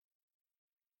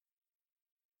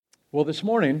Well, this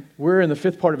morning, we're in the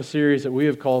fifth part of a series that we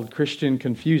have called Christian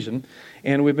Confusion,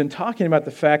 and we've been talking about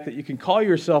the fact that you can call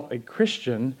yourself a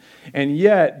Christian and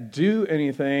yet do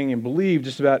anything and believe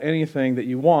just about anything that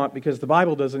you want because the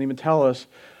Bible doesn't even tell us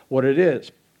what it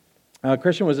is.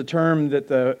 Christian was a term that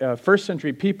the first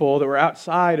century people that were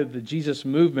outside of the Jesus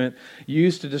movement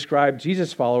used to describe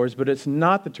Jesus followers, but it's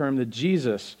not the term that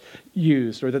Jesus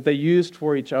used or that they used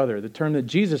for each other. The term that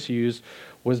Jesus used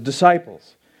was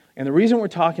disciples. And the reason we're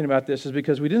talking about this is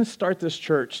because we didn't start this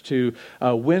church to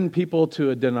win people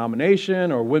to a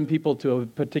denomination or win people to a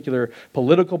particular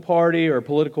political party or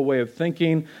political way of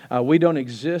thinking. We don't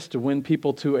exist to win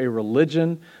people to a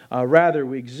religion. Rather,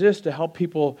 we exist to help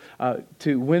people,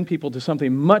 to win people to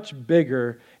something much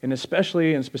bigger, and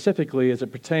especially and specifically as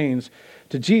it pertains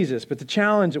to Jesus. But the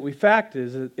challenge that we fact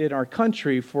is that in our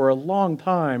country for a long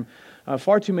time,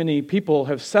 far too many people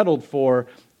have settled for,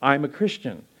 I'm a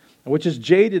Christian, which has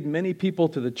jaded many people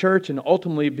to the church and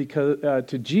ultimately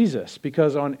to Jesus.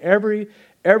 Because on every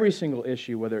single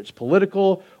issue, whether it's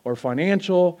political or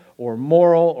financial or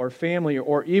moral or family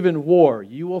or even war,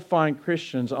 you will find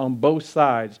Christians on both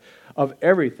sides of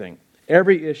everything,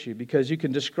 every issue, because you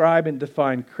can describe and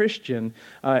define Christian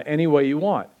any way you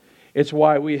want. It's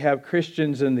why we have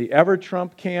Christians in the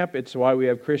ever-Trump camp. It's why we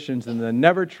have Christians in the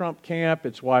never-Trump camp.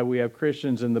 It's why we have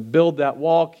Christians in the build that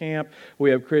wall camp. We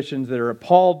have Christians that are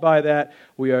appalled by that.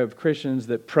 We have Christians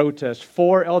that protest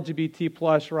for LGBT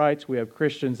plus rights. We have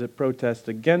Christians that protest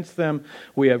against them.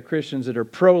 We have Christians that are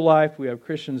pro-life. We have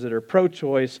Christians that are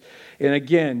pro-choice. And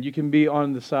again, you can be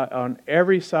on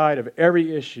every side of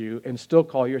every issue and still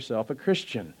call yourself a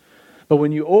Christian. But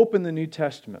when you open the New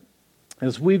Testament,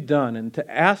 as we've done, and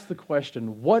to ask the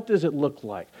question, what does it look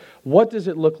like? What does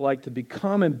it look like to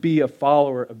become and be a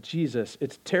follower of Jesus?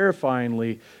 It's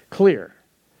terrifyingly clear.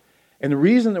 And the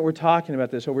reason that we're talking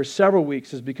about this over several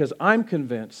weeks is because I'm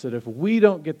convinced that if we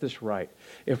don't get this right,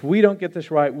 we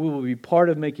will be part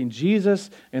of making Jesus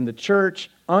and the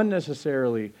church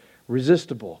unnecessarily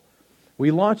resistible. We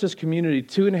launched this community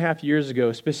 2.5 years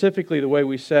ago. Specifically, the way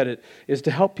we said it is to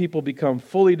help people become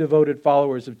fully devoted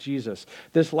followers of Jesus.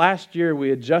 This last year, we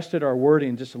adjusted our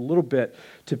wording just a little bit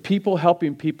to people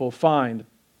helping people find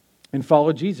and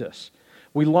follow Jesus.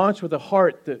 We launched with a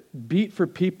heart that beat for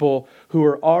people who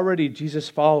are already Jesus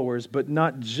followers, but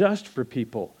not just for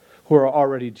people who are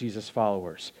already Jesus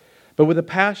followers, but with a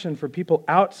passion for people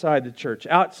outside the church,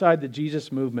 outside the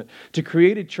Jesus movement, to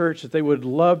create a church that they would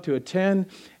love to attend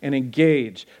and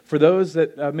engage. For those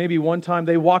that maybe one time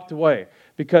they walked away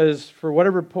because for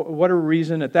whatever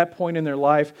reason at that point in their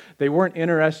life, they weren't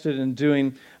interested in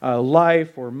doing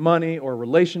life or money or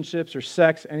relationships or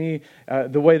sex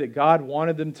the way that God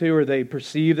wanted them to, or they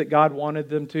perceived that God wanted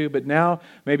them to. But now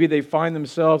maybe they find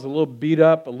themselves a little beat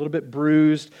up, a little bit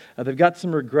bruised. They've got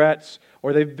some regrets,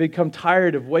 or they've become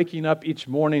tired of waking up each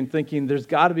morning thinking there's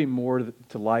got to be more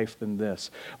to life than this.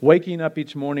 Waking up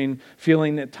each morning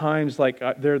feeling at times like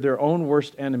they're their own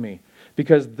worst enemy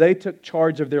because they took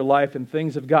charge of their life and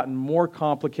things have gotten more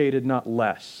complicated, not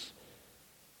less.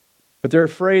 But they're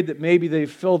afraid that maybe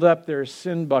they've filled up their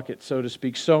sin bucket, so to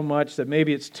speak, so much that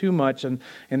maybe it's too much, and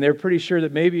they're pretty sure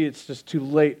that maybe it's just too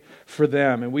late for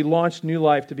them. And we launched New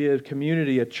Life to be a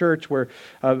community, a church where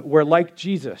like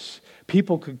Jesus,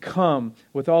 people could come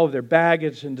with all of their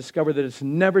baggage and discover that it's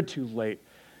never too late,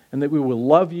 and that we will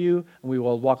love you and we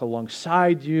will walk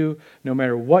alongside you no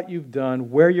matter what you've done,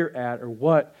 where you're at, or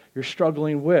what you're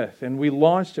struggling with. And we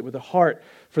launched it with a heart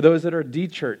for those that are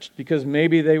de-churched because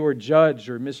maybe they were judged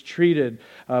or mistreated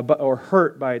or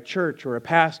hurt by a church or a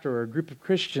pastor or a group of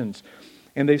Christians.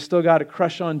 And they've still got a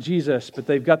crush on Jesus, but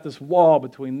they've got this wall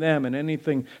between them and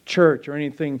anything church or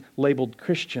anything labeled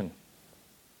Christian.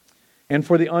 And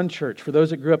for the unchurched, for those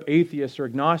that grew up atheist or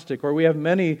agnostic, or we have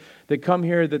many that come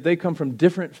here that they come from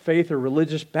different faith or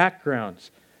religious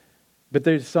backgrounds. But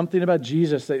there's something about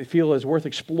Jesus that they feel is worth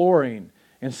exploring,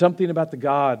 and something about the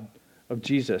God of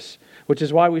Jesus, which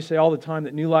is why we say all the time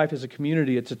that New Life is a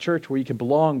community. It's a church where you can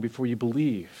belong before you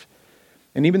believe.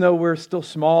 And even though we're still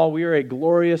small, we are a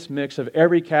glorious mix of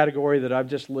every category that I've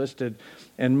just listed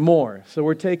and more. So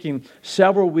we're taking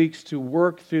several weeks to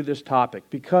work through this topic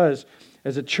because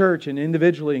as a church and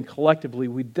individually and collectively,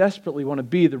 we desperately want to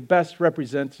be the best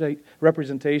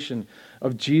representation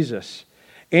of Jesus.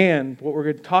 And what we're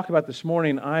going to talk about this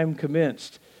morning, I'm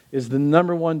convinced, is the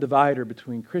number one divider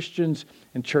between Christians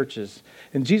and churches.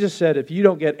 And Jesus said, if you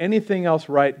don't get anything else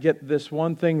right, get this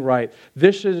one thing right.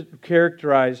 This should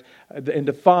characterize and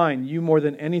define you more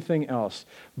than anything else.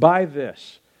 By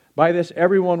this,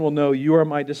 everyone will know you are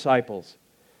my disciples.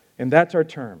 And that's our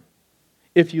term.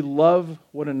 if you love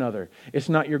one another. It's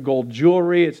not your gold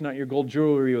jewelry. It's not your gold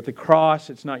jewelry with a cross.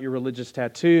 It's not your religious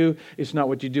tattoo. It's not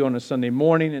what you do on a Sunday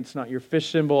morning. It's not your fish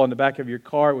symbol on the back of your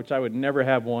car, which I would never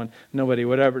have one. Nobody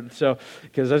would ever. So,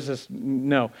 because that's just,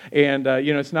 no. And,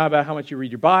 it's not about how much you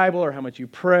read your Bible or how much you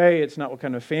pray. It's not what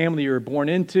kind of family you were born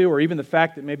into or even the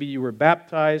fact that maybe you were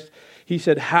baptized. He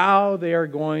said how they are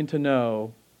going to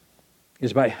know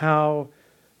is by how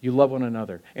you love one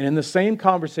another. And in the same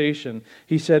conversation,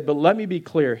 he said, but let me be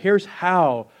clear. Here's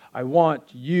how I want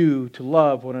you to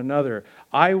love one another.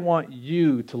 I want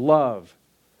you to love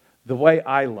the way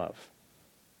I love.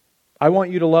 I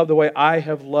want you to love the way I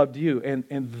have loved you.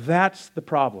 And that's the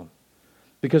problem.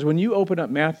 Because when you open up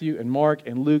Matthew and Mark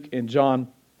and Luke and John,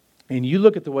 and you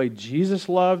look at the way Jesus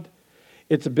loved,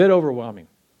 it's a bit overwhelming.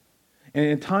 And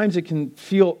at times it can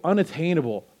feel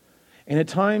unattainable. And at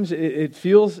times it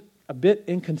feels a bit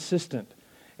inconsistent.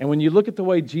 And when you look at the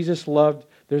way Jesus loved,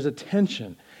 there's a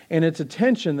tension. And it's a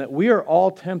tension that we are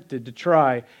all tempted to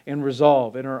try and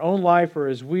resolve in our own life, or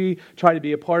as we try to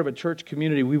be a part of a church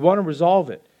community, we want to resolve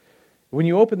it. When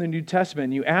you open the New Testament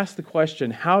and you ask the question,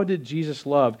 how did Jesus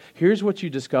love? Here's what you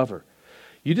discover.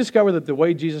 You discover that the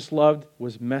way Jesus loved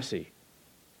was messy.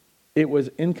 It was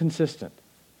inconsistent.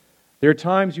 There are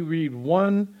times you read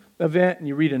one event and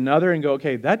you read another and go,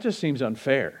 okay, that just seems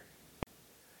unfair.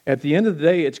 At the end of the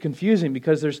day, it's confusing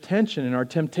because there's tension, and our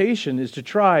temptation is to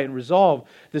try and resolve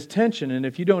this tension. And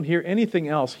if you don't hear anything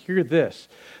else, hear this,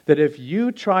 that if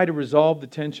you try to resolve the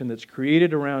tension that's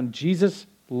created around Jesus'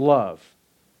 love,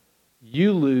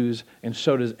 you lose, and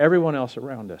so does everyone else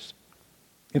around us.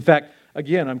 In fact,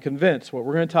 again, I'm convinced what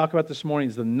we're going to talk about this morning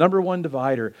is the number one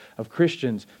divider of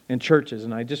Christians and churches.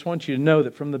 And I just want you to know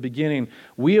that from the beginning,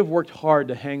 we have worked hard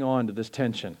to hang on to this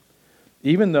tension,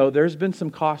 even though there's been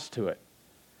some cost to it.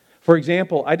 For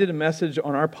example, I did a message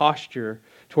on our posture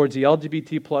towards the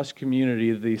LGBT plus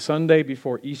community the Sunday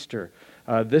before Easter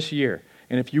this year.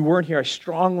 And if you weren't here, I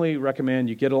strongly recommend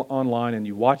you get online and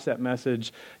you watch that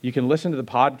message. You can listen to the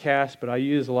podcast, but I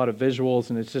use a lot of visuals,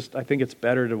 and I think it's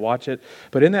better to watch it.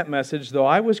 But in that message, though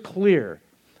I was clear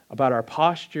about our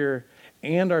posture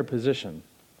and our position,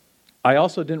 I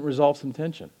also didn't resolve some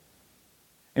tension.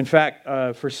 In fact,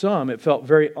 for some, it felt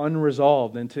very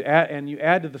unresolved. And you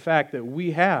add to the fact that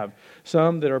we have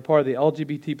some that are part of the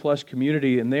LGBT plus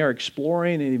community, and they are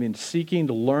exploring and even seeking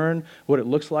to learn what it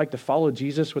looks like to follow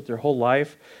Jesus with their whole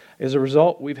life. As a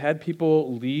result, we've had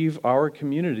people leave our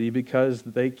community because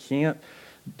they can't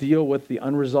deal with the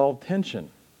unresolved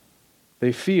tension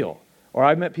they feel. Or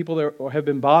I've met people that have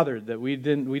been bothered that we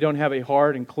don't have a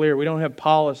hard and clear, we don't have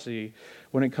policy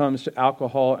when it comes to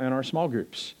alcohol and our small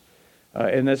groups.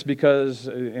 And that's because,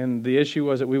 and the issue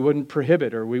was that we wouldn't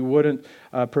prohibit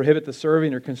the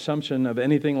serving or consumption of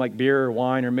anything like beer or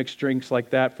wine or mixed drinks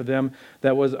like that. For them,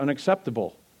 that was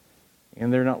unacceptable.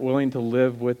 And they're not willing to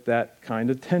live with that kind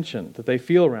of tension that they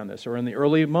feel around this. Or in the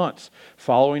early months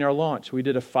following our launch, we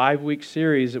did a 5-week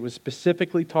series that was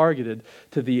specifically targeted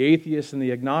to the atheist and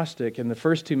the agnostic. And the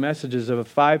first 2 messages of a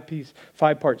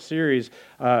 5-part series,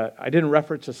 I didn't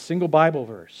reference a single Bible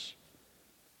verse.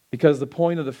 Because the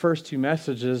point of the first 2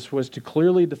 messages was to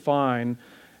clearly define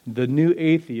the new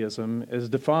atheism as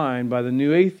defined by the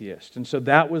new atheist. And so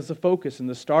that was the focus and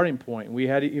the starting point.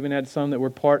 We even had some that were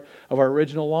part of our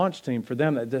original launch team. For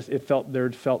them, it felt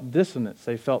dissonance.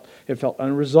 It felt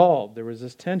unresolved. There was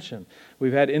this tension.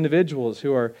 We've had individuals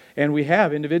we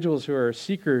have individuals who are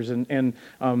seekers and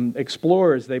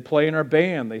explorers. They play in our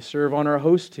band. They serve on our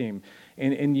host team.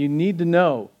 And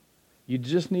you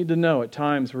just need to know at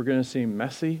times we're going to seem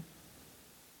messy.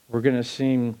 We're going to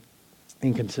seem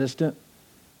inconsistent.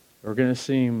 We're going to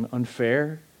seem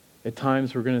unfair. At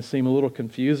times we're going to seem a little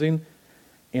confusing.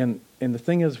 And the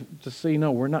thing is, just so you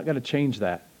know, we're not going to change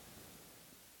that.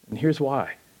 And here's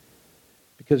why.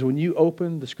 Because when you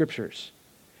open the Scriptures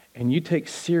and you take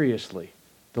seriously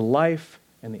the life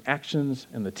and the actions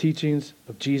and the teachings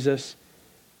of Jesus,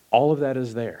 all of that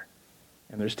is there.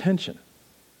 And there's tension.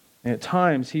 And at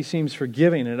times, he seems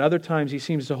forgiving. And at other times, he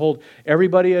seems to hold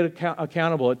everybody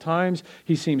accountable. At times,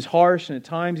 he seems harsh. And at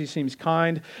times, he seems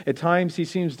kind. At times, he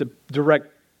seems to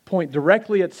point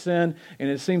directly at sin. And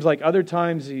it seems like other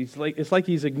times, it's like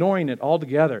he's ignoring it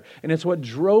altogether. And it's what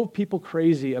drove people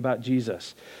crazy about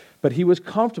Jesus. But he was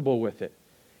comfortable with it.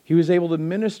 He was able to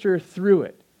minister through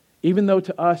it, even though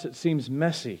to us it seems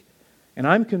messy. And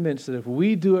I'm convinced that if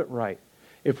we do it right,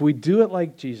 if we do it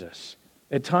like Jesus,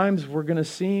 at times, we're going to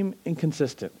seem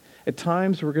inconsistent. At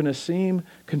times, we're going to seem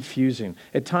confusing.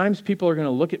 At times, people are going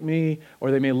to look at me,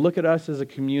 or they may look at us as a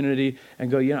community and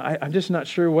go, I'm just not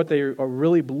sure what they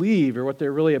really believe or what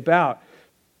they're really about.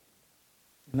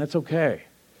 And that's okay.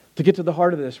 To get to the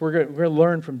heart of this, we're going to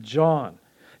learn from John.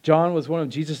 John was one of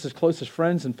Jesus' closest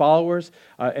friends and followers,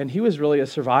 and he was really a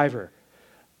survivor.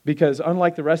 Because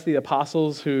unlike the rest of the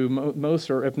apostles, who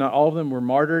most, or if not all of them, were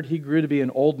martyred, he grew to be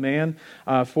an old man.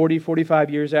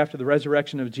 45 years after the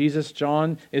resurrection of Jesus,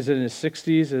 John is in his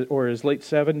 60s or his late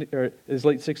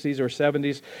 60s or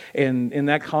 70s. And in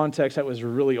that context, that was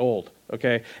really old.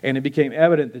 Okay, and it became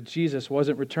evident that Jesus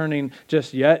wasn't returning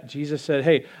just yet. Jesus said,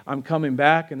 "Hey, I'm coming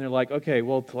back," and they're like, "Okay,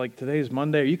 well, today's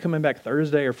Monday. Are you coming back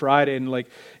Thursday or Friday?" And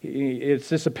it's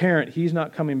just apparent he's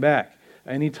not coming back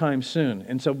anytime soon.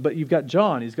 And so, but you've got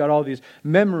John. He's got all these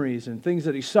memories and things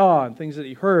that he saw and things that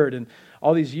he heard, and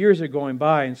all these years are going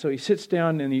by. And so he sits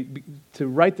down to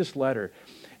write this letter,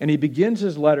 and he begins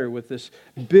his letter with this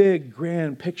big,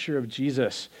 grand picture of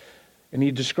Jesus, and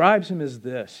he describes him as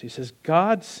this. He says,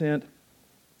 God sent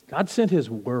His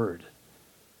Word,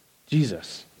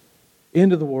 Jesus,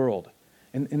 into the world.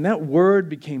 And that Word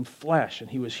became flesh,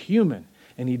 and He was human,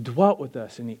 and He dwelt with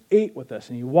us, and He ate with us,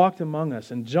 and He walked among us.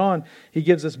 And John, he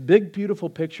gives this big, beautiful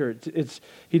picture.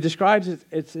 He describes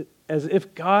it as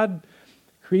if God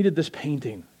created this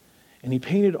painting, and He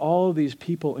painted all of these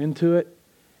people into it,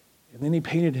 and then He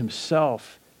painted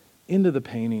Himself into the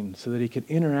painting so that He could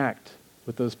interact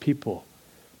with those people.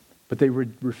 But they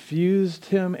refused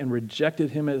Him and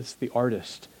rejected Him as the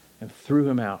artist and threw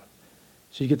Him out.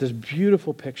 So you get this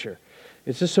beautiful picture.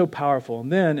 It's just so powerful.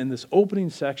 And then in this opening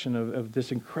section of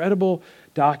this incredible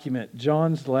document,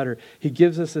 John's letter, he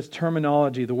gives us this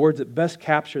terminology, the words that best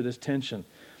capture this tension,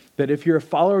 that if you're a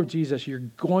follower of Jesus, you're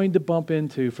going to bump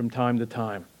into from time to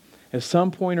time at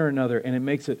some point or another, and it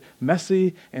makes it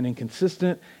messy and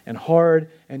inconsistent and hard,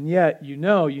 and yet you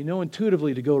know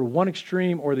intuitively to go to one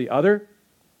extreme or the other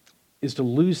is to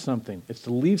lose something. It's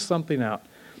to leave something out.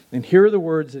 And here are the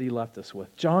words that he left us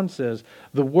with. John says,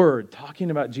 the Word,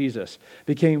 talking about Jesus,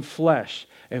 became flesh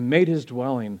and made His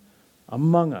dwelling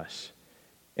among us.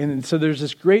 And so there's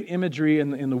this great imagery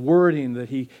in the wording that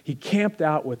he camped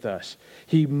out with us.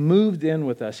 He moved in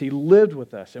with us. He lived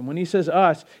with us. And when he says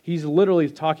us, he's literally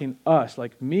talking us,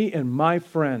 like me and my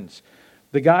friends.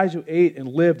 The guys who ate and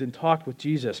lived and talked with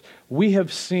Jesus.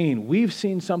 We've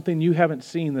seen something you haven't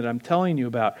seen that I'm telling you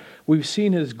about. We've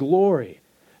seen His glory.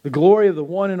 The glory of the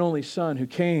one and only Son who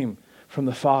came from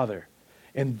the Father.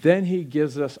 And then He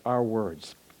gives us our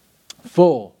words,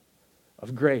 full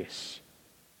of grace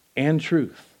and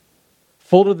truth,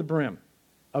 full to the brim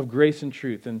of grace and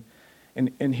truth. And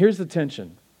here's the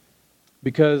tension,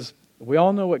 because we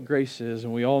all know what grace is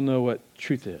and we all know what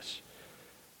truth is.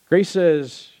 Grace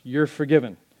says you're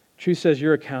forgiven. Truth says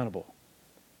you're accountable.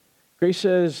 Grace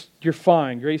says you're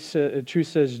fine. Truth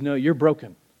says no, you're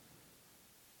broken.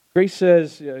 Grace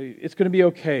says it's going to be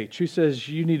okay. Truth says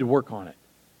you need to work on it.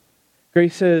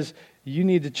 Grace says you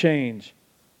need to change.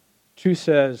 Truth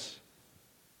says,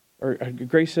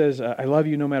 grace says, I love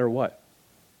you no matter what.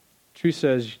 Truth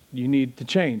says you need to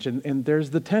change. And there's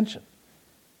the tension.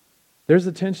 There's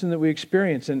the tension that we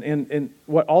experience. And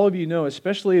what all of you know,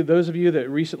 especially those of you that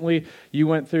recently you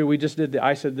went through, we just did the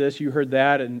I said this, you heard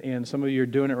that, and some of you are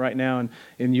doing it right now,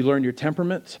 and you learned your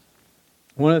temperaments.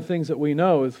 One of the things that we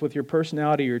know is with your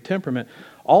personality, your temperament,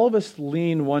 all of us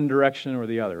lean one direction or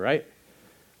the other, right?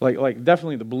 Like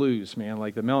definitely the blues, man.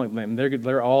 Like the melon,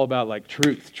 they're all about like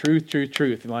truth.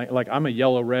 Like I'm a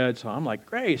yellow red, so I'm like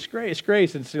grace.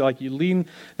 And so like you lean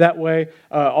that way.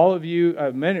 All of you,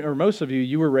 many or most of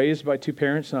you were raised by two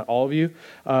parents. Not all of you,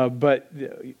 but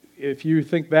if you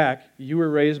think back, you were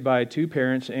raised by two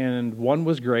parents, and one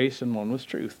was grace and one was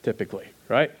truth, typically,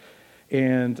 right?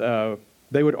 And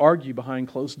they would argue behind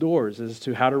closed doors as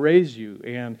to how to raise you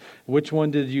and which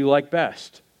one did you like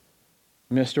best,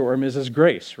 Mr. or Mrs.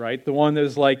 Grace, right? The one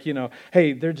that's like,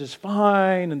 hey, they're just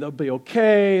fine and they'll be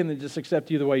okay and they just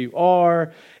accept you the way you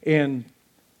are and,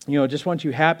 just want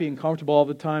you happy and comfortable all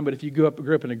the time. But if you grew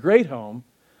up in a great home,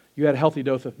 you had a healthy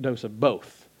dose of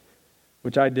both,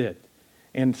 which I did.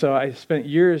 And so I spent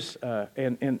years,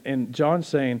 and John's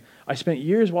saying, I spent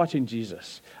years watching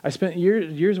Jesus. I spent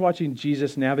years watching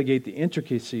Jesus navigate the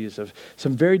intricacies of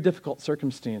some very difficult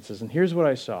circumstances. And here's what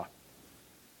I saw.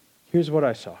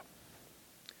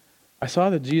 I saw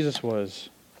that Jesus was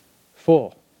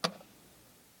full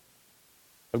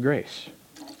of grace.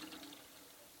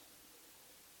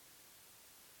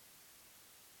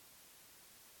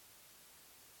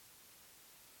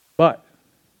 But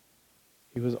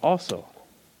He was also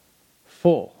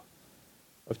full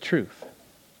of truth.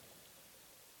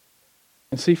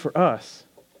 And see, for us,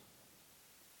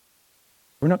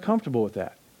 we're not comfortable with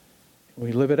that.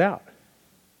 We live it out.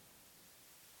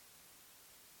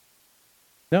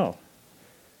 No.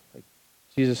 Like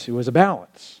Jesus, it was a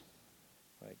balance.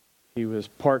 Like He was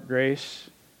part grace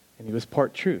and he was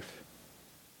part truth.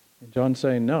 And John's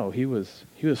saying, no, he was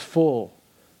full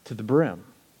to the brim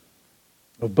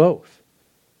of both.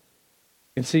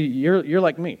 And see, you're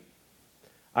like me.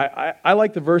 I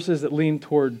like the verses that lean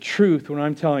toward truth when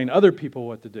I'm telling other people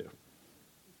what to do.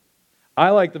 I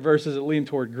like the verses that lean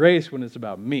toward grace when it's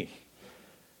about me.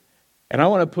 And I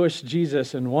want to push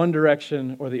Jesus in one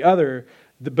direction or the other,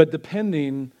 but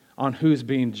depending on who's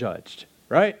being judged,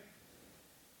 right?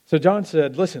 So John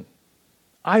said, listen,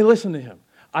 I listened to him.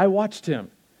 I watched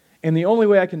him. And the only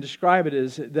way I can describe it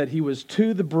is that he was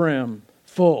to the brim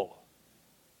full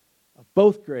of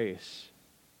both grace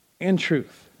and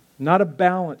truth. Not a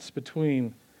balance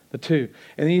between the two.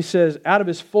 And he says, out of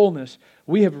his fullness,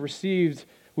 we have received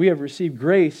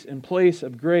grace in place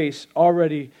of grace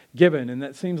already given. And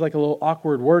that seems like a little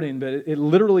awkward wording, but it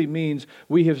literally means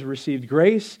we have received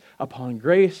grace upon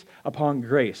grace upon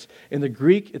grace. In the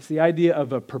Greek, it's the idea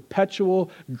of a perpetual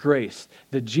grace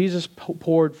that Jesus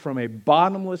poured from a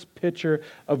bottomless pitcher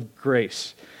of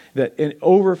grace. That it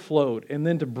overflowed. And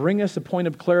then to bring us a point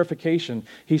of clarification,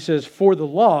 he says, for the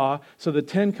law, so the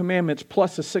 10 Commandments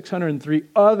plus the 603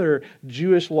 other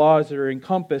Jewish laws that are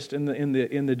encompassed in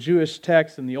the Jewish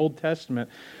text in the Old Testament,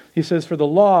 he says, for the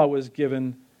law was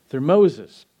given through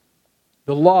Moses.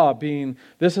 The law being,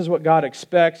 this is what God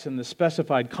expects and the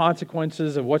specified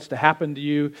consequences of what's to happen to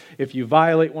you if you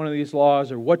violate one of these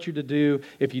laws, or what you're to do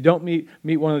if you don't meet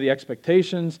one of the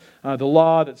expectations. The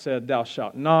law that said, thou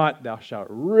shalt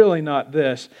really not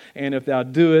this, and if thou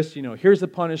doest, here's the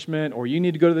punishment, or you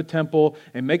need to go to the temple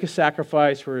and make a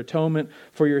sacrifice for atonement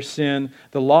for your sin.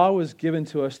 The law was given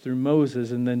to us through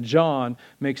Moses, and then John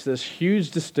makes this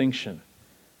huge distinction.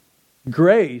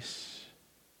 Grace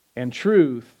and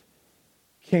truth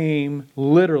came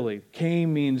literally.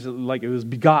 Came means like it was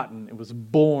begotten, it was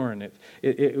born,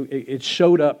 it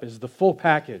showed up as the full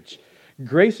package.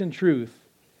 Grace and truth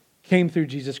came through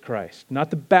Jesus Christ, not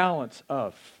the balance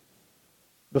of,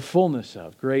 the fullness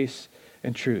of grace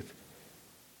and truth.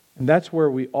 And that's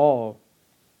where we all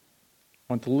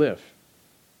want to live.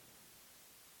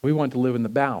 We want to live in the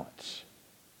balance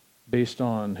based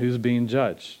on who's being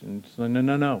judged. And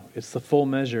no, it's the full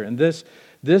measure. And this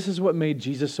is what made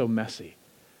Jesus so messy.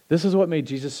 This is what made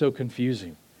Jesus so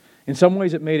confusing. In some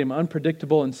ways, it made him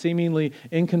unpredictable and seemingly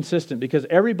inconsistent because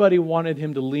everybody wanted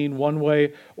him to lean one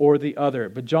way or the other.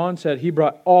 But John said he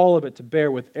brought all of it to bear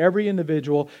with every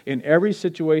individual in every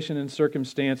situation and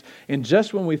circumstance. And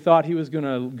just when we thought he was going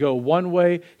to go one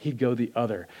way, he'd go the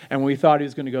other. And when we thought he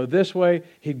was going to go this way,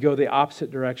 he'd go the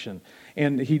opposite direction.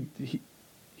 And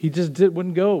he just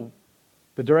wouldn't go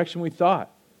the direction we thought.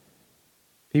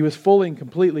 He was fully and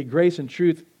completely grace and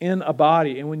truth in a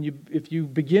body. And if you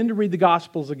begin to read the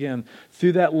Gospels again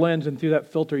through that lens and through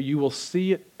that filter, you will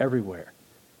see it everywhere.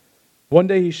 One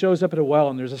day he shows up at a well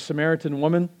and there's a Samaritan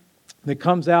woman that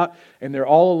comes out and they're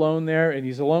all alone there, and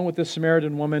he's alone with this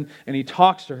Samaritan woman and he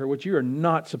talks to her, which you are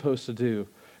not supposed to do,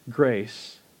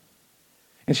 grace.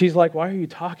 And she's like, why are you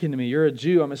talking to me? You're a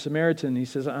Jew, I'm a Samaritan. And he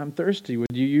says, I'm thirsty. Would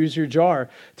you use your jar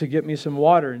to get me some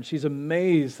water? And she's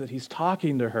amazed that he's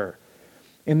talking to her.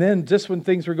 And then just when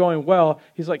things were going well,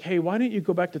 he's like, hey, why don't you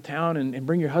go back to town and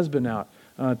bring your husband out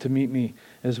to meet me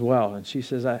as well? And she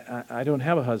says, I don't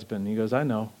have a husband. And he goes, I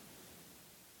know.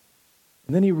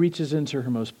 And then he reaches into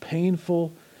her most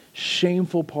painful,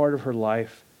 shameful part of her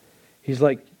life. He's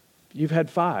like, you've had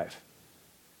 5.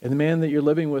 And the man that you're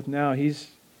living with now,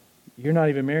 you're not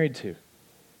even married to.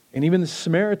 And even the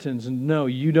Samaritans, no,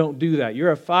 you don't do that.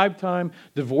 You're a 5-time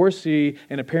divorcee,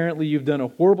 and apparently you've done a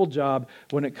horrible job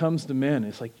when it comes to men.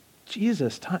 It's like,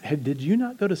 Jesus, did you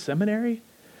not go to seminary?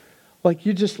 Like,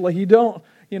 you don't,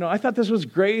 I thought this was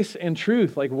grace and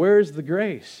truth. Like, where's the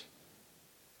grace?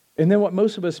 And then what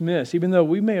most of us miss, even though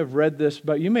we may have read this,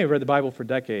 but you may have read the Bible for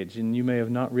decades, and you may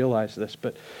have not realized this,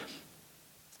 but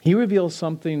he reveals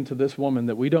something to this woman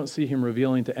that we don't see him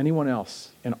revealing to anyone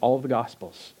else in all of the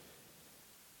Gospels.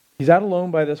 He's out alone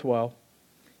by this well.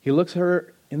 He looks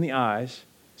her in the eyes,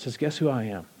 says, guess who I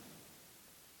am?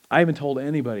 I haven't told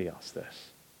anybody else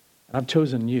this. And I've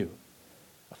chosen you.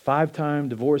 A 5-time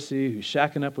divorcee who's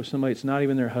shacking up with somebody that's not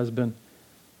even their husband.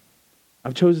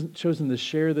 I've chosen to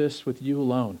share this with you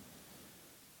alone.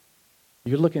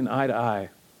 You're looking eye to eye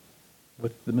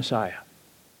with the Messiah.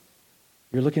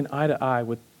 You're looking eye to eye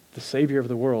with the Savior of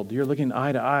the world. You're looking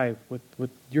eye to eye with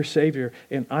your Savior,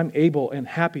 and I'm able and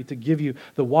happy to give you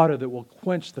the water that will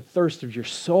quench the thirst of your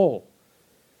soul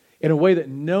in a way that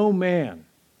no man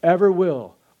ever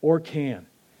will or can.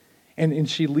 And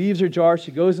she leaves her jar,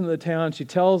 she goes into the town, she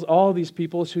tells all these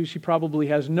people who she probably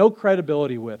has no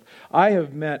credibility with, I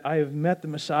have met the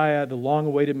Messiah, the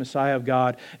long-awaited Messiah of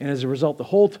God, and as a result, the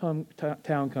whole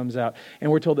town comes out.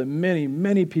 And we're told that many,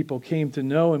 many people came to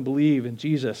know and believe in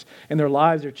Jesus, and their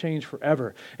lives are changed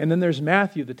forever. And then there's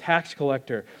Matthew, the tax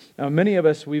collector. Now, many of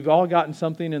us, we've all gotten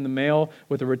something in the mail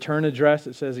with a return address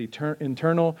that says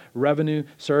Internal Revenue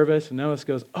Service, and now this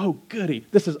goes, oh, goody,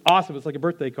 this is awesome, it's like a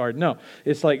birthday card. No,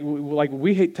 it's like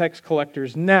we hate tax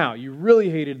collectors now. You really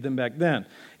hated them back then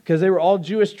because they were all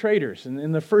Jewish traders. And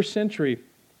in the first century,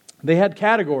 they had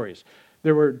categories.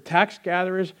 There were tax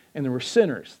gatherers and there were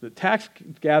sinners. The tax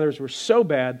gatherers were so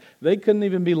bad, they couldn't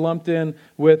even be lumped in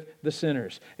with the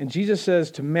sinners. And Jesus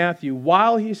says to Matthew,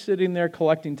 while he's sitting there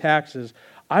collecting taxes,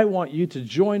 I want you to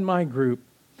join my group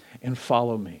and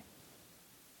follow me.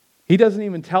 He doesn't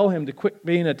even tell him to quit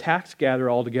being a tax gatherer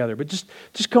altogether, but just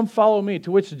come follow me.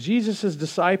 To which Jesus'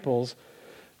 disciples,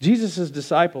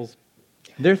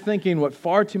 they're thinking what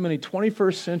far too many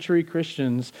 21st century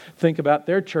Christians think about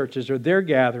their churches or their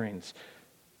gatherings.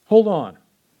 Hold on.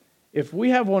 If we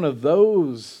have one of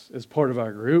those as part of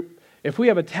our group, if we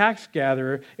have a tax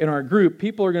gatherer in our group,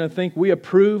 people are going to think we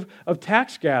approve of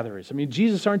tax gatherers. I mean,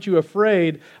 Jesus, aren't you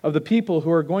afraid of the people who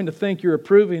are going to think you're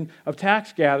approving of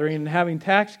tax gathering and having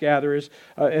tax gatherers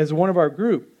as one of our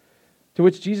group? To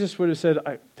which Jesus would have said,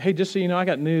 hey, just so you know, I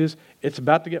got news. It's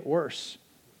about to get worse.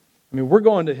 I mean, we're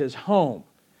going to his home.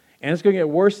 And it's going to get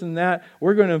worse than that.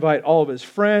 We're going to invite all of his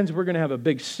friends. We're going to have a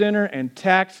big sinner and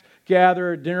tax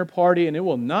gatherer dinner party. And it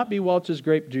will not be Welch's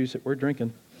grape juice that we're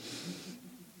drinking.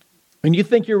 When you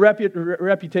think your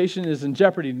reputation is in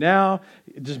jeopardy now,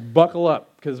 just buckle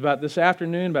up. Because about this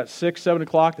afternoon, about 6, 7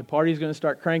 o'clock, the party's going to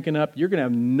start cranking up. You're going to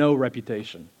have no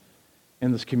reputation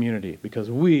in this community because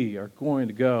we are going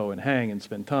to go and hang and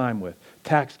spend time with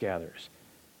tax gatherers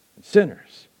and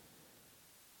sinners.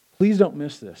 Please don't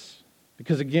miss this.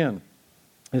 Because again,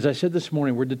 as I said this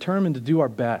morning, we're determined to do our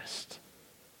best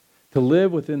to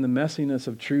live within the messiness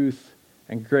of truth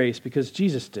and grace because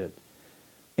Jesus did.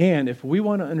 And if we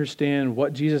want to understand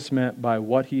what Jesus meant by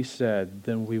what he said,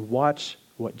 then we watch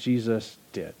what Jesus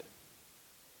did.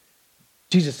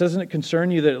 Jesus, doesn't it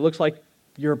concern you that it looks like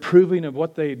you're approving of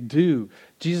what they do?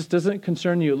 Jesus, doesn't it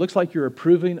concern you? It looks like you're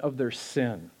approving of their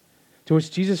sin. To which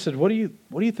Jesus said, what do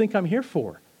you think I'm here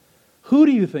for? Who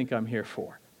do you think I'm here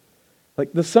for?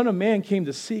 Like the Son of Man came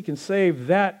to seek and save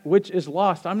that which is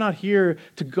lost. I'm not here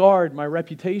to guard my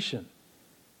reputation.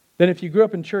 Then if you grew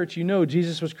up in church, you know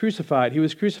Jesus was crucified. He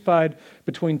was crucified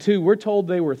between two. We're told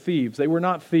they were thieves. They were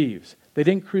not thieves. They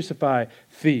didn't crucify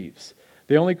thieves.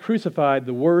 They only crucified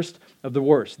the worst of the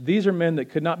worst. These are men that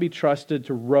could not be trusted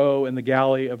to row in the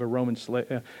galley of a Roman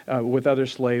with other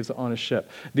slaves on a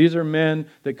ship. These are men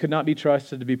that could not be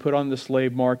trusted to be put on the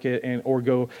slave market or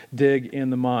go dig in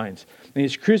the mines. And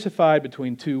he's crucified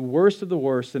between two worst of the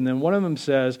worst. And then one of them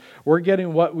says, we're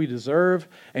getting what we deserve.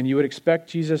 And you would expect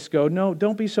Jesus to go, no,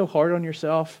 don't be so hard on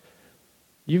yourself.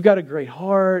 You've got a great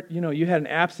heart. You know, you had an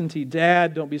absentee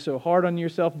dad. Don't be so hard on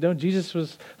yourself. No, Jesus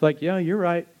was like, yeah, you're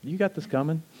right. You got this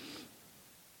coming.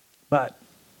 But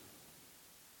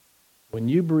when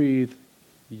you breathe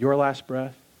your last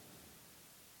breath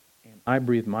and I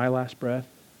breathe my last breath,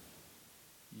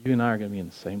 you and I are going to be in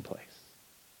the same place.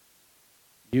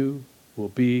 You will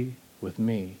be with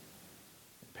me in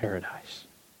paradise.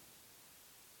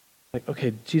 Like,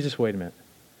 okay, Jesus, wait a minute.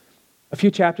 A few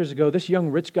chapters ago, this young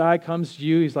rich guy comes to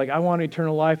you. He's like, I want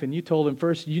eternal life. And you told him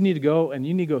first, you need to go and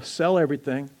you need to go sell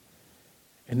everything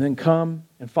and then come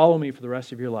and follow me for the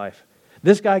rest of your life.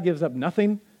 This guy gives up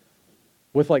nothing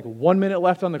with like 1 minute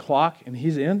left on the clock and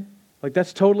he's in. Like,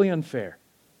 that's totally unfair.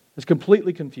 It's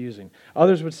completely confusing.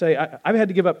 Others would say, I've had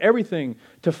to give up everything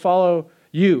to follow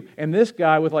you. And this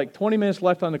guy with like 20 minutes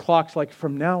left on the clock's like,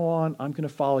 from now on, I'm going to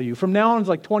follow you. From now on, it's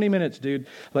like 20 minutes, dude.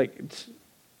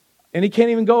 And he can't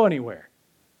even go anywhere.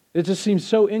 It just seems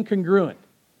so incongruent.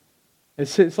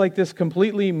 It's like this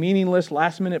completely meaningless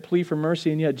last-minute plea for mercy,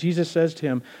 and yet Jesus says to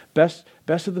him, best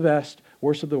of the best,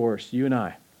 worst of the worst, you and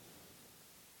I,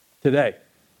 today,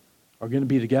 are going to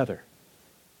be together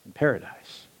in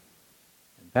paradise.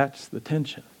 And that's the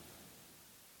tension.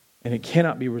 And it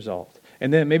cannot be resolved.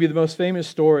 And then maybe the most famous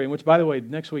story, which, by the way,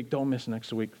 next week, don't miss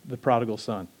next week, the prodigal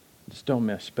son. Just don't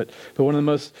miss. But one of the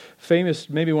most famous,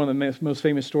 maybe one of the most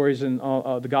famous stories in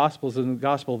the Gospels, in the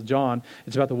Gospel of John,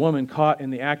 it's about the woman caught in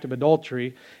the act of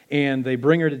adultery, and they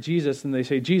bring her to Jesus, and they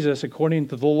say, Jesus, according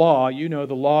to the law, you know,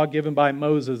 the law given by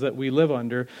Moses that we live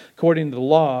under, according to the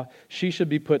law, she should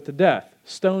be put to death,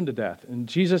 stoned to death. And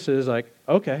Jesus is like,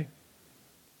 okay,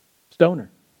 stone her.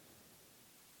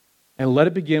 And let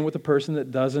it begin with a person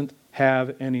that doesn't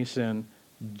have any sin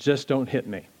Just don't hit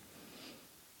me.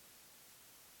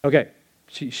 Okay,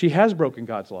 she has broken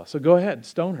God's law, so go ahead,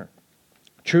 stone her.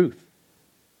 Truth.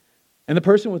 And the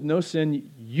person with no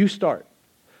sin, you start.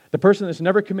 The person that's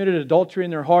never committed adultery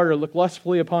in their heart or looked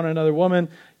lustfully upon another woman,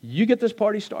 you get this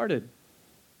party started.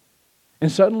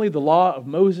 And suddenly the law of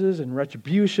Moses and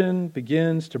retribution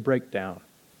begins to break down.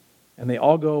 And they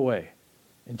all go away.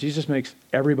 And Jesus makes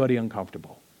everybody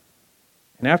uncomfortable.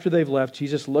 And after they've left,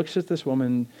 Jesus looks at this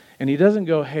woman and he doesn't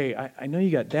go, hey, I know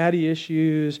you got daddy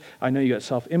issues. I know you got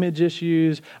self-image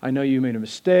issues. I know you made a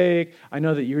mistake. I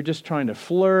know that you were just trying to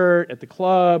flirt at the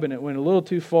club and it went a little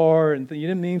too far and you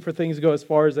didn't mean for things to go as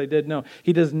far as they did. No,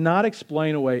 he does not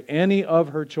explain away any of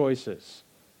her choices.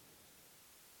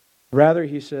 Rather,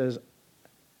 he says,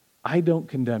 I don't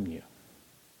condemn you.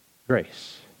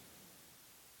 Grace.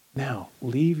 Now,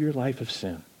 leave your life of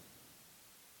sin.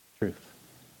 Truth.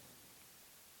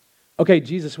 Okay,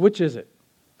 Jesus, which is it?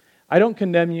 I don't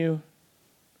condemn you,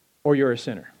 or you're a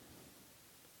sinner.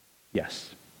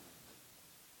 Yes.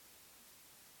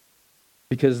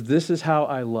 Because this is how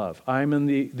I love. I'm in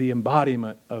the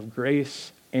embodiment of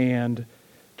grace and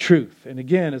truth. And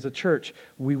again, as a church,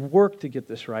 we work to get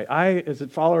this right. As a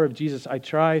follower of Jesus, I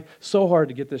try so hard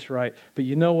to get this right. But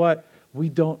you know what? We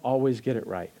don't always get it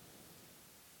right.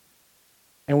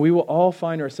 And we will all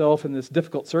find ourselves in this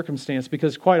difficult circumstance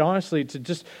because quite honestly,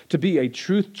 to be a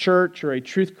truth church or a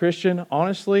truth Christian,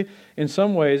 honestly, in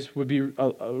some ways would be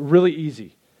really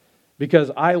easy.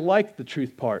 Because I like the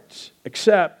truth parts,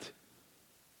 except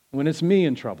when it's me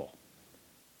in trouble.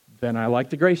 Then I like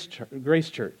the grace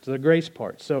church, the grace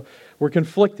part. So we're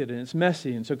conflicted and it's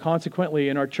messy. And so consequently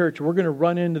in our church, we're going to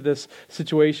run into this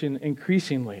situation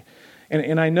increasingly.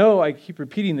 And I know I keep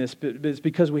repeating this, but it's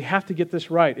because we have to get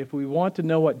this right. If we want to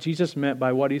know what Jesus meant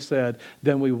by what he said,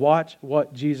 then we watch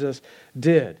what Jesus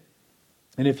did.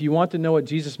 And if you want to know what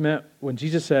Jesus meant when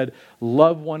Jesus said,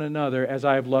 love one another as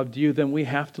I have loved you, then we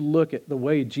have to look at the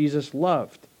way Jesus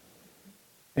loved.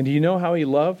 And do you know how he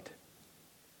loved?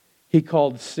 He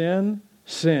called sin,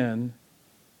 sin,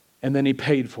 and then he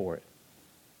paid for it.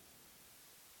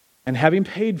 And having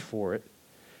paid for it,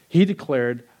 he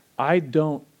declared, I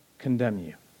don't condemn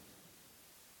you.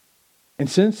 And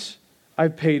since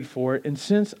I've paid for it, and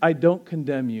since I don't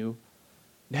condemn you,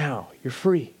 now you're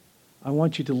free. I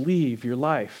want you to leave your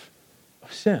life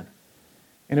of sin.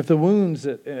 And if the wounds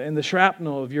and the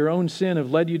shrapnel of your own sin have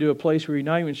led you to a place where you're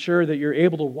not even sure that you're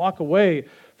able to walk away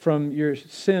from your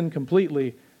sin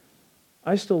completely,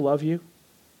 I still love you.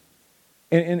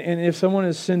 And if someone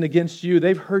has sinned against you,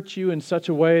 they've hurt you in such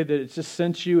a way that it's just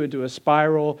sent you into a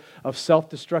spiral of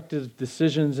self-destructive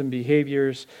decisions and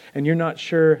behaviors, and you're not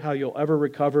sure how you'll ever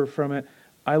recover from it,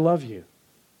 I love you.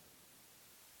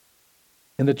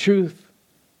 And the truth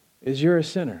is you're a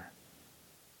sinner.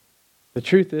 The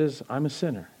truth is I'm a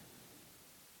sinner.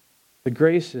 The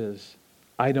grace is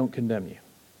I don't condemn you.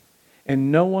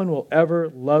 And no one will ever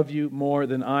love you more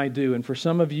than I do. And for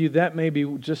some of you, that may be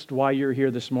just why you're here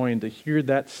this morning, to hear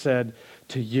that said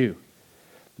to you.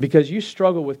 Because you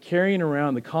struggle with carrying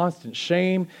around the constant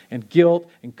shame and guilt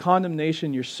and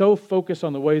condemnation. You're so focused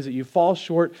on the ways that you fall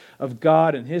short of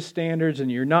God and His standards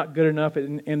and you're not good enough.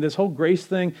 And this whole grace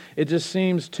thing, it just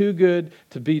seems too good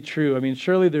to be true. I mean,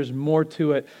 surely there's more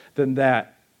to it than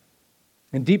that.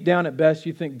 And deep down at best,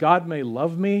 you think God may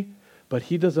love me, but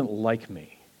He doesn't like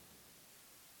me.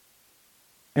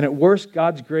 And at worst,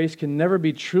 God's grace can never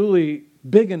be truly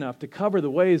big enough to cover the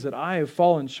ways that I have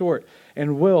fallen short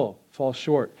and will fall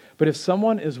short. But if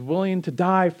someone is willing to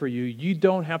die for you, you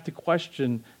don't have to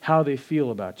question how they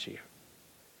feel about you.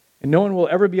 And no one will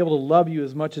ever be able to love you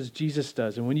as much as Jesus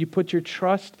does. And when you put your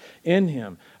trust in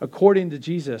Him, according to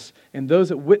Jesus, and those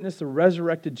that witness the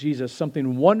resurrected Jesus,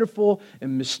 something wonderful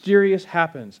and mysterious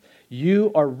happens.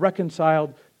 You are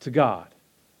reconciled to God.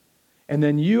 And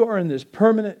then you are in this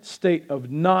permanent state of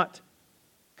not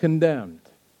condemned.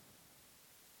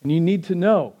 And you need to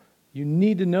know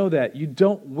that. You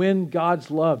don't win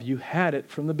God's love. You had it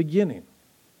from the beginning.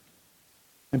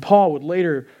 And Paul would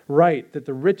later write that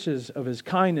the riches of his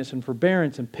kindness and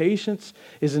forbearance and patience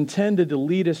is intended to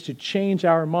lead us to change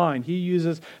our mind. He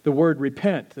uses the word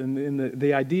repent. And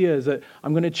the idea is that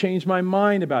I'm going to change my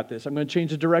mind about this. I'm going to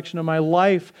change the direction of my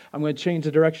life. I'm going to change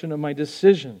the direction of my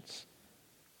decisions.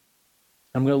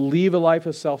 I'm going to leave a life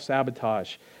of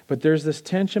self-sabotage. But there's this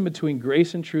tension between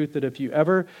grace and truth that if you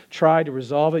ever try to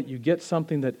resolve it, you get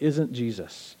something that isn't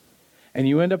Jesus. And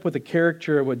you end up with a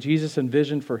caricature of what Jesus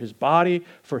envisioned for His body,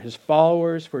 for His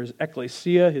followers, for His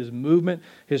ecclesia, His movement,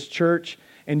 His church.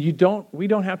 And we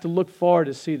don't have to look far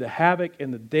to see the havoc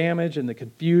and the damage and the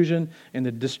confusion and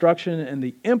the destruction and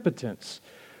the impotence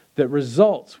that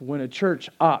results when a church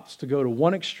opts to go to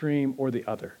one extreme or the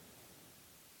other.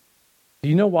 Do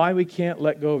you know why we can't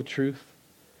let go of truth?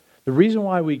 The reason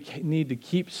why we need to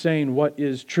keep saying what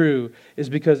is true is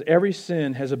because every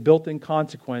sin has a built-in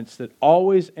consequence that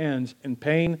always ends in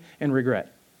pain and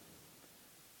regret.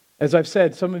 As I've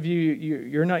said, some of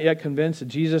you're not yet convinced that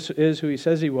Jesus is who he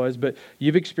says he was, but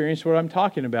you've experienced what I'm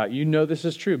talking about. You know this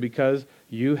is true because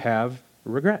you have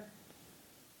regret.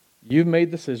 You've made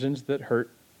decisions that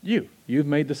hurt you. You've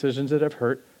made decisions that have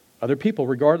hurt other people,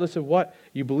 regardless of what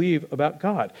you believe about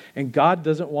God. And God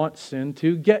doesn't want sin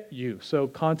to get you. So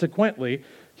consequently,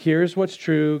 here's what's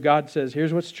true. God says,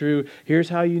 here's what's true. Here's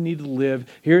how you need to live.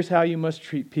 Here's how you must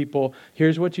treat people.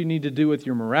 Here's what you need to do with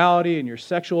your morality and your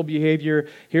sexual behavior.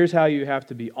 Here's how you have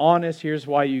to be honest. Here's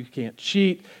why you can't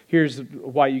cheat. Here's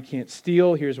why you can't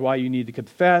steal. Here's why you need to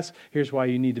confess. Here's why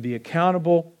you need to be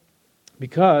accountable.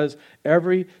 Because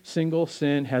every single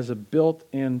sin has a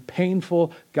built-in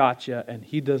painful gotcha, and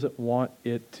he doesn't want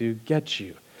it to get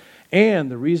you. And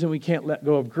the reason we can't let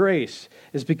go of grace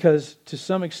is because, to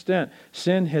some extent,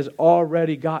 sin has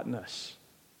already gotten us.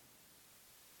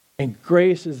 And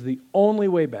grace is the only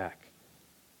way back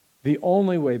to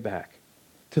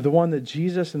the one that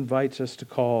Jesus invites us to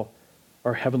call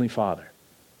our Heavenly Father.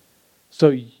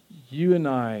 So you and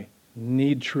I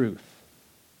need truth.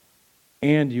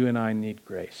 And you and I need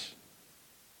grace.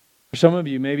 For some of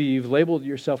you, maybe you've labeled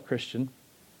yourself Christian,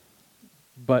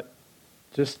 but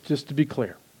just to be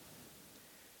clear,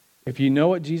 if you know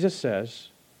what Jesus says,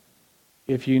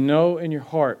 if you know in your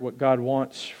heart what God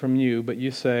wants from you, but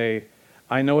you say,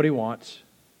 I know what he wants,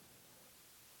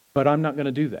 but I'm not going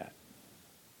to do that,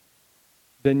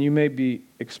 then you may be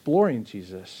exploring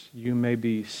Jesus, you may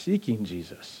be seeking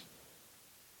Jesus,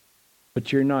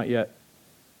 but you're not yet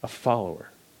a follower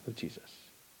of Jesus.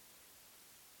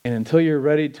 And until you're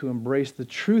ready to embrace the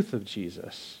truth of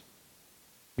Jesus,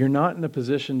 you're not in a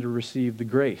position to receive the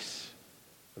grace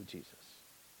of Jesus.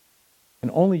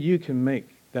 And only you can make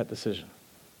that decision.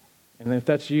 And if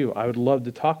that's you, I would love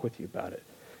to talk with you about it.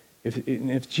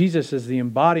 If Jesus is the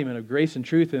embodiment of grace and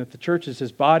truth, and if the church is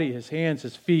his body, his hands,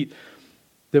 his feet,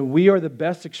 then we are the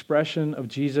best expression of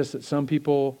Jesus that some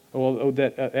people,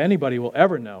 that anybody will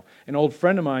ever know. An old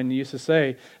friend of mine used to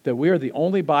say that we are the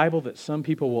only Bible that some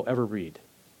people will ever read.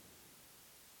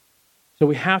 So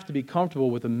we have to be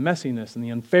comfortable with the messiness and the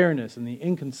unfairness and the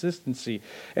inconsistency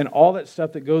and all that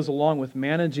stuff that goes along with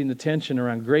managing the tension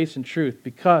around grace and truth,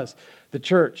 because the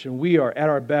church and we are at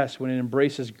our best when it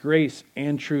embraces grace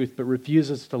and truth but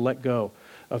refuses to let go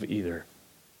of either.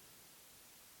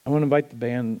 I want to invite the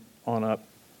band on up.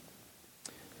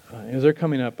 As they're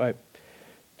coming up, I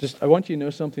want you to know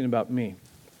something about me.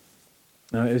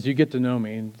 As you get to know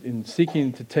me, in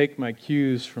seeking to take my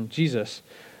cues from Jesus,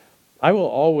 I will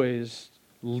always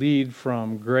lead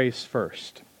from grace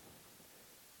first.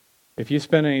 If you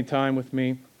spend any time with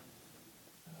me,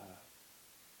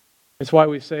 it's why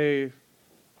we say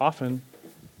often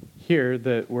here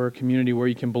that we're a community where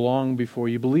you can belong before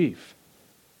you believe.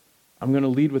 I'm going to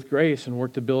lead with grace and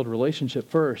work to build relationship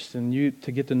first, and you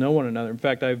to get to know one another. In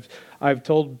fact, I've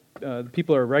told the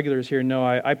people who are regulars here know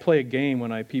I play a game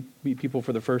when I meet people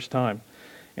for the first time,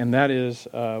 and that is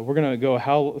we're going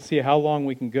to see how long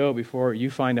we can go before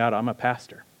you find out I'm a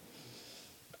pastor.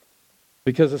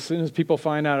 Because as soon as people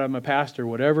find out I'm a pastor,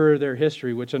 whatever their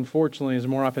history, which unfortunately is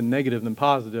more often negative than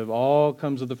positive, all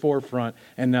comes to the forefront,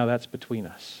 and now that's between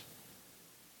us.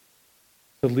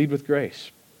 So lead with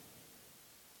grace.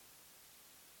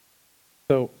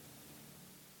 So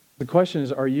the question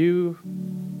is, are you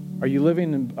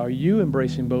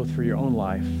embracing both for your own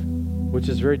life, which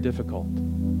is very difficult?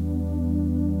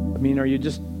 I mean, are you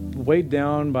just weighed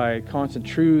down by constant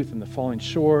truth and the falling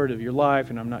short of your life,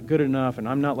 and I'm not good enough, and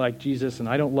I'm not like Jesus, and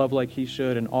I don't love like he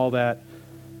should, and all that,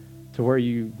 to where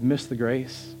you miss the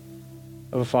grace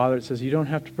of a Father that says, you don't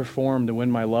have to perform to win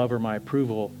my love or my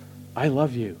approval. I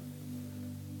love you.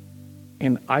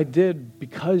 And I did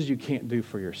because you can't do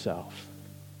for yourself.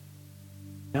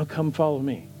 Now come follow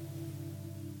me.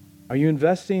 Are you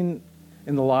investing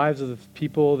in the lives of the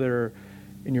people that are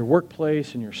in your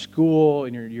workplace, in your school,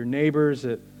 in your neighbors,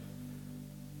 that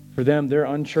for them, they're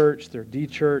unchurched, they're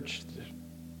de-churched,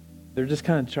 they're just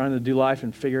kind of trying to do life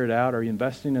and figure it out? Are you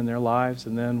investing in their lives?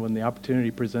 And then when the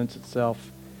opportunity presents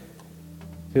itself,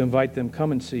 to invite them,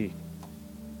 come and see.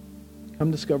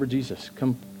 Come discover Jesus.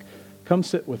 Come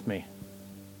sit with me.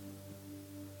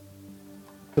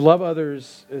 To love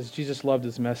others as Jesus loved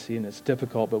is messy and it's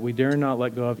difficult, but we dare not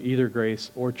let go of either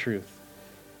grace or truth.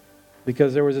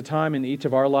 Because there was a time in each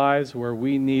of our lives where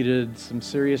we needed some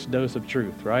serious dose of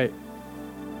truth, right?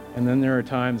 And then there are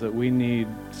times that we need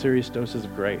serious doses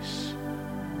of grace.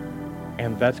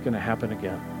 And that's going to happen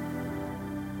again.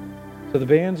 So the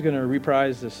band's going to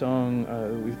reprise the song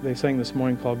they sang this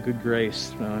morning called Good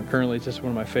Grace. Currently, it's just one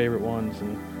of my favorite ones,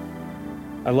 and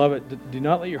I love it. Do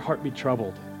not let your heart be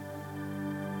troubled.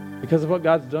 Because of what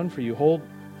God's done for you, hold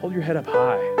your head up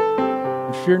high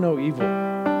and fear no evil.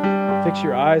 Fix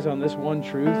your eyes on this one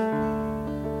truth.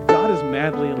 God is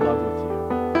madly in love with you.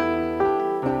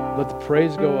 Let the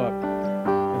praise go up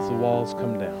as the walls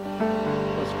come down.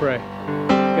 Let's pray.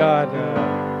 God,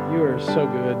 you are so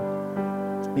good.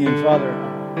 And Father,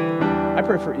 I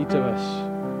pray for each of us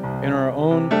in our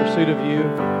own pursuit of you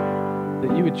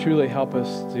that you would truly help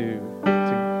us to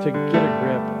get a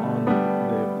grip on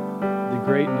the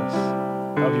greatness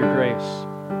of your grace.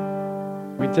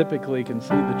 We typically can see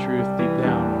the truth deep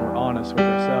down when we're honest with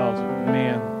ourselves.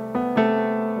 Man,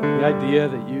 the idea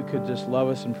that you could just love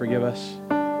us and forgive us,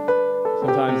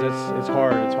 sometimes it's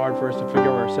hard. It's hard for us to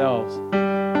forgive ourselves.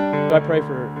 So I pray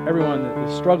for everyone that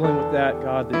is struggling with that,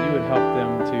 God, that you would help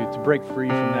them to break free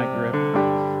from that grip.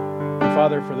 And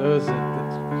Father, for those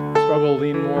that struggle,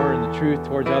 lean more in the truth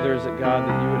towards others, that God,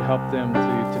 that you would help them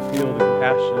to feel the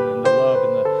compassion and the love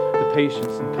and the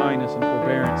patience and kindness and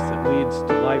forbearance that leads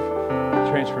to life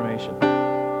transformation.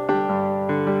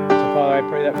 So Father, I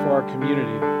pray that for our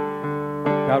community.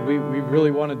 God, we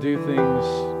really want to do things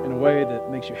in a way that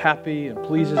makes you happy and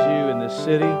pleases you in this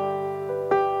city.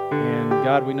 And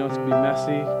God, we know it's going to be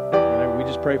messy. And we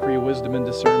just pray for your wisdom and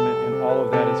discernment in all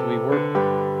of that as we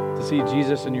work to see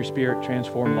Jesus and your Spirit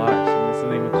transform lives. And it's in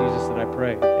the name of Jesus